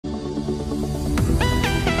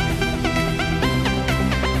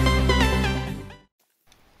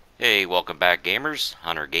Hey, welcome back, gamers.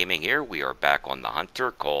 Hunter Gaming here. We are back on the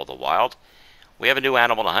Hunter, Call of the Wild. We have a new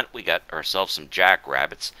animal to hunt. We got ourselves some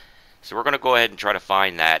jackrabbits. So we're going to go ahead and try to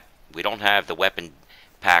find that. We don't have the weapon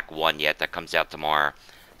pack one yet. That comes out tomorrow.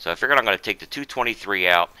 So I figured I'm going to take the 223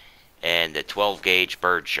 out and the 12 gauge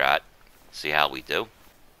bird shot. See how we do.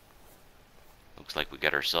 Looks like we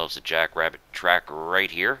got ourselves a jackrabbit track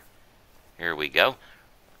right here. Here we go.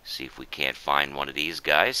 See if we can't find one of these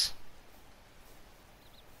guys.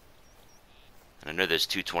 And I know this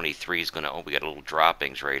 223 is going to... Oh, we got little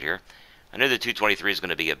droppings right here. I know the 223 is going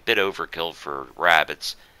to be a bit overkill for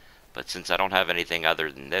rabbits, but since I don't have anything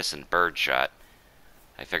other than this and birdshot,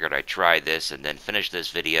 I figured I'd try this and then finish this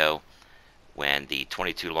video when the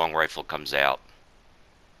 22 long rifle comes out.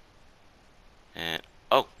 And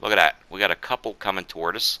oh, look at that. We got a couple coming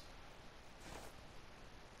toward us.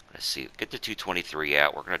 Let's see. Get the 223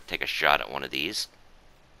 out. We're going to take a shot at one of these.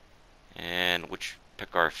 And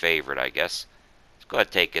pick our favorite, I guess. Go ahead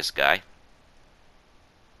and take this guy.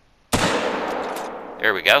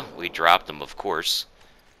 There we go. We dropped him, of course.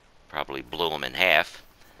 Probably blew him in half.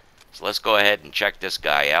 So let's go ahead and check this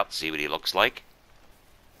guy out, see what he looks like.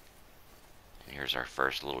 And here's our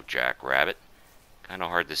first little jackrabbit. Kind of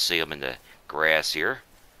hard to see him in the grass here.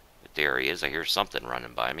 But there he is. I hear something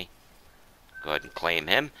running by me. Go ahead and claim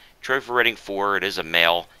him. Trophy rating 4. It is a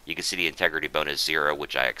male. You can see the integrity bonus 0,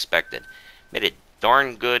 which I expected. Made a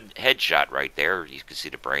darn good headshot right there. You can see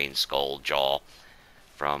the brain, skull, jaw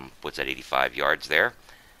from, what's that, 85 yards there.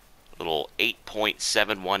 Little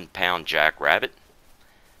 8.71 pound jackrabbit.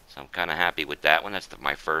 So I'm kind of happy with that one. That's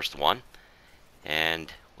my first one.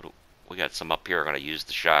 And we got some up here. I'm going to use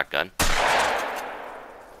the shotgun. I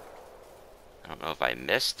don't know if I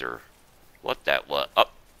missed or what that was.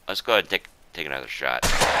 Oh, let's go ahead and take another shot.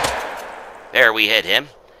 There, we hit him.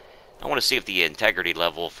 I want to see if the integrity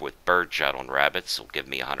level with birdshot on rabbits will give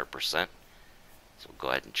me 100%. So we'll go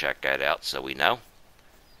ahead and check that out so we know.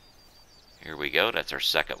 Here we go. That's our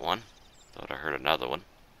second one. Thought I heard another one.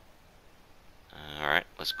 Alright,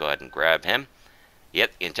 let's go ahead and grab him.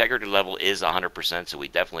 Yep, the integrity level is 100%, so we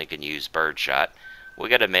definitely can use birdshot. We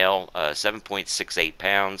got a male, 7.68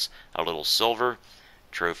 pounds, a little silver.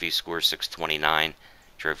 Trophy score 629.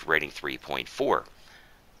 Trophy rating 3.4.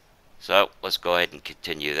 So, let's go ahead and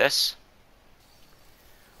continue this.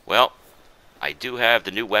 Well, I do have the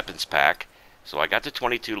new weapons pack. So I got the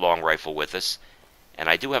 22 long rifle with us. And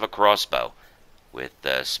I do have a crossbow with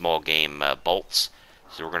small game bolts.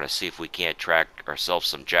 So we're going to see if we can't track ourselves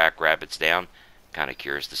some jackrabbits down. Kind of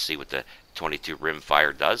curious to see what the 22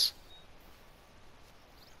 rimfire does.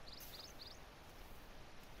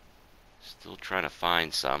 Still trying to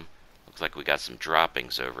find some. Looks like we got some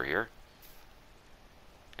droppings over here.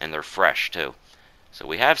 And they're fresh too. So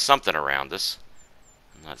we have something around us.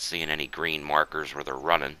 I'm not seeing any green markers where they're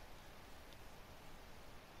running.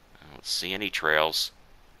 I don't see any trails.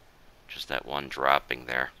 Just that one dropping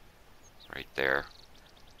there. Right there.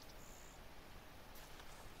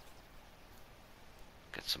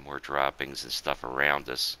 Got some more droppings and stuff around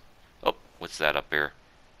us. Oh, what's that up here?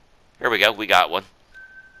 Here we go. We got one.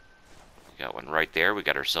 We got one right there. We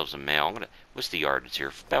got ourselves a male. What's the yardage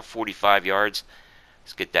here? About 45 yards.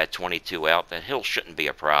 Let's get that 22 out. That hill shouldn't be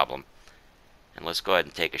a problem. And let's go ahead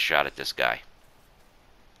and take a shot at this guy.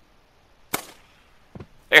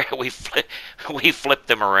 There, we flipped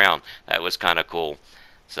him around. That was kind of cool.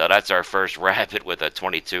 So that's our first rabbit with a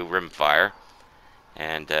 22 rimfire.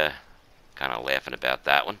 And kind of laughing about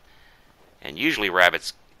that one. And usually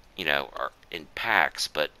rabbits, you know, are in packs,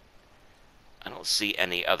 but I don't see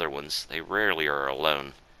any other ones. They rarely are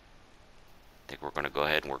alone. I think we're going to go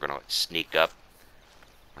ahead and we're going to sneak up.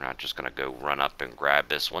 We're not just going to go run up and grab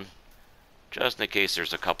this one. Just in case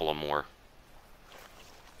there's a couple of more.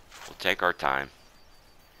 We'll take our time.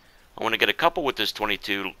 I want to get a couple with this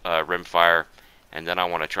 22 rimfire. And then I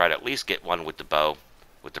want to try to at least get one with the bow.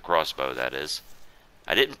 With the crossbow, that is.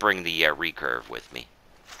 I didn't bring the recurve with me.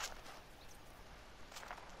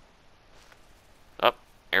 Oh,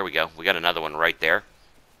 there we go. We got another one right there.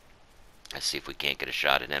 Let's see if we can't get a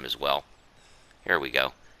shot at him as well. Here we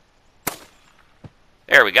go.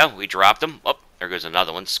 There we go. We dropped him. Oh, there goes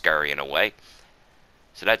another one scurrying away.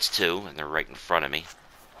 So that's 2, and they're right in front of me.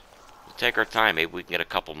 We'll take our time. Maybe we can get a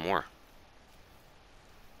couple more.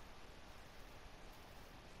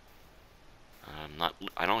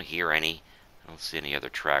 I don't hear any. I don't see any other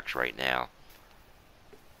tracks right now.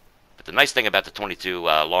 But the nice thing about the 22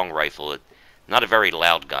 long rifle, it's not a very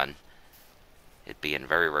loud gun. It being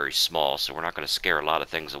very, very small, so we're not going to scare a lot of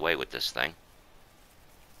things away with this thing.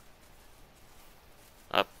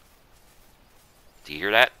 Up. Do you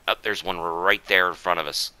hear that? Up, there's one right there in front of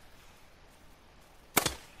us.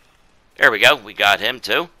 There we go. We got him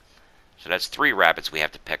too. So that's 3 rabbits we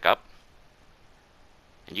have to pick up.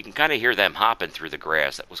 And you can kind of hear them hopping through the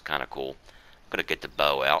grass. That was kind of cool. I'm going to get the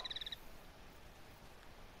bow out.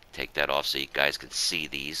 Take that off so you guys can see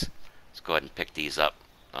these. Let's go ahead and pick these up.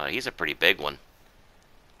 He's a pretty big one.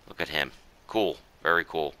 Look at him. Cool. Very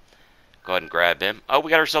cool. Go ahead and grab him. Oh,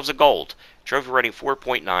 we got ourselves a gold. Trophy rating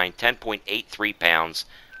 4.9, 10.83 pounds.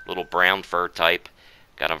 Little brown fur type.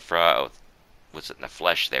 Got him from, what's it in the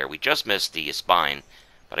flesh there? We just missed the spine,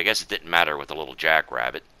 but I guess it didn't matter with the little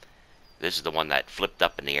jackrabbit. This is the one that flipped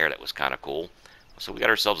up in the air. That was kind of cool. So we got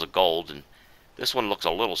ourselves a gold, and this one looks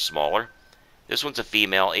a little smaller. This one's a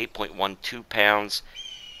female, 8.12 pounds.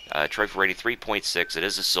 Trophy rating 3.6. It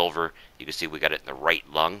is a silver. You can see we got it in the right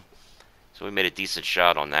lung. So we made a decent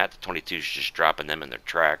shot on that. The 22's just dropping them in their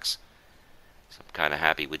tracks. So I'm kind of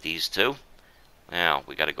happy with these two. Now,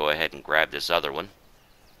 we got to go ahead and grab this other one.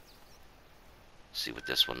 See what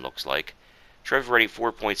this one looks like. Trophy rating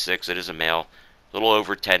 4.6. It is a male. A little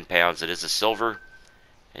over 10 pounds. It is a silver.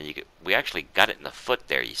 And we actually got it in the foot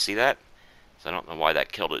there. You see that? So I don't know why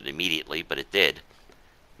that killed it immediately, but it did.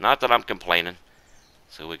 Not that I'm complaining.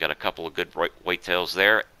 So we got a couple of good whitetails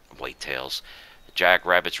there. Whitetails.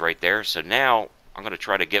 Jackrabbits right there. So now I'm going to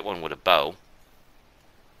try to get one with a bow.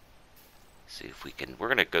 See if we can. We're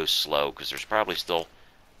going to go slow because there's probably still.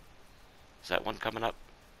 Is that one coming up?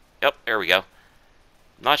 Yep, there we go.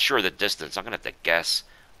 Not sure the distance. I'm going to have to guess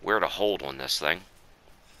where to hold on this thing.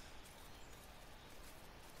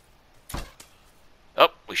 Oh,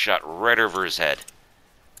 we shot right over his head.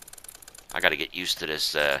 I got to get used to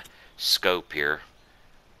this scope here.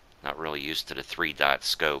 Not really used to the 3-dot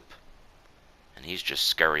scope. And he's just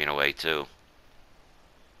scurrying away too.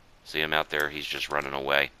 See him out there? He's just running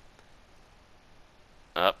away.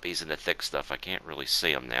 Up, he's in the thick stuff. I can't really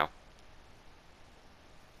see him now.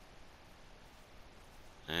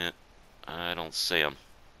 I don't see him.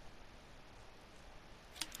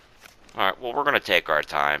 Alright, well, we're going to take our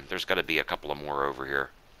time. There's got to be a couple of more over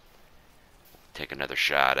here. Take another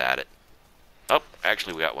shot at it. Oh,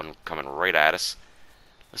 actually, we got one coming right at us.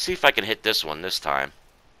 Let's see if I can hit this one this time.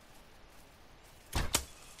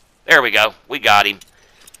 There we go. We got him.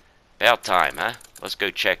 About time, huh? Let's go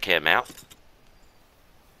check him out.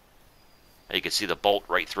 You can see the bolt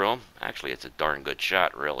right through him. Actually, it's a darn good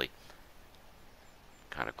shot, really.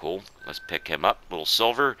 Kind of cool. Let's pick him up. Little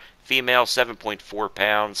silver. Female, 7.4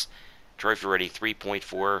 pounds. Trophy rating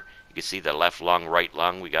 3.4. You can see the left lung, right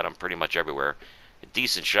lung. We got them pretty much everywhere. A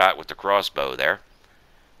decent shot with the crossbow there.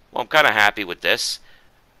 Well, I'm kind of happy with this.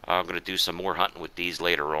 I'm going to do some more hunting with these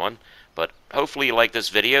later on. But hopefully you liked this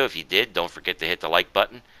video. If you did, don't forget to hit the like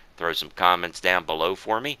button. Throw some comments down below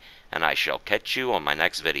for me. And I shall catch you on my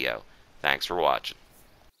next video. Thanks for watching.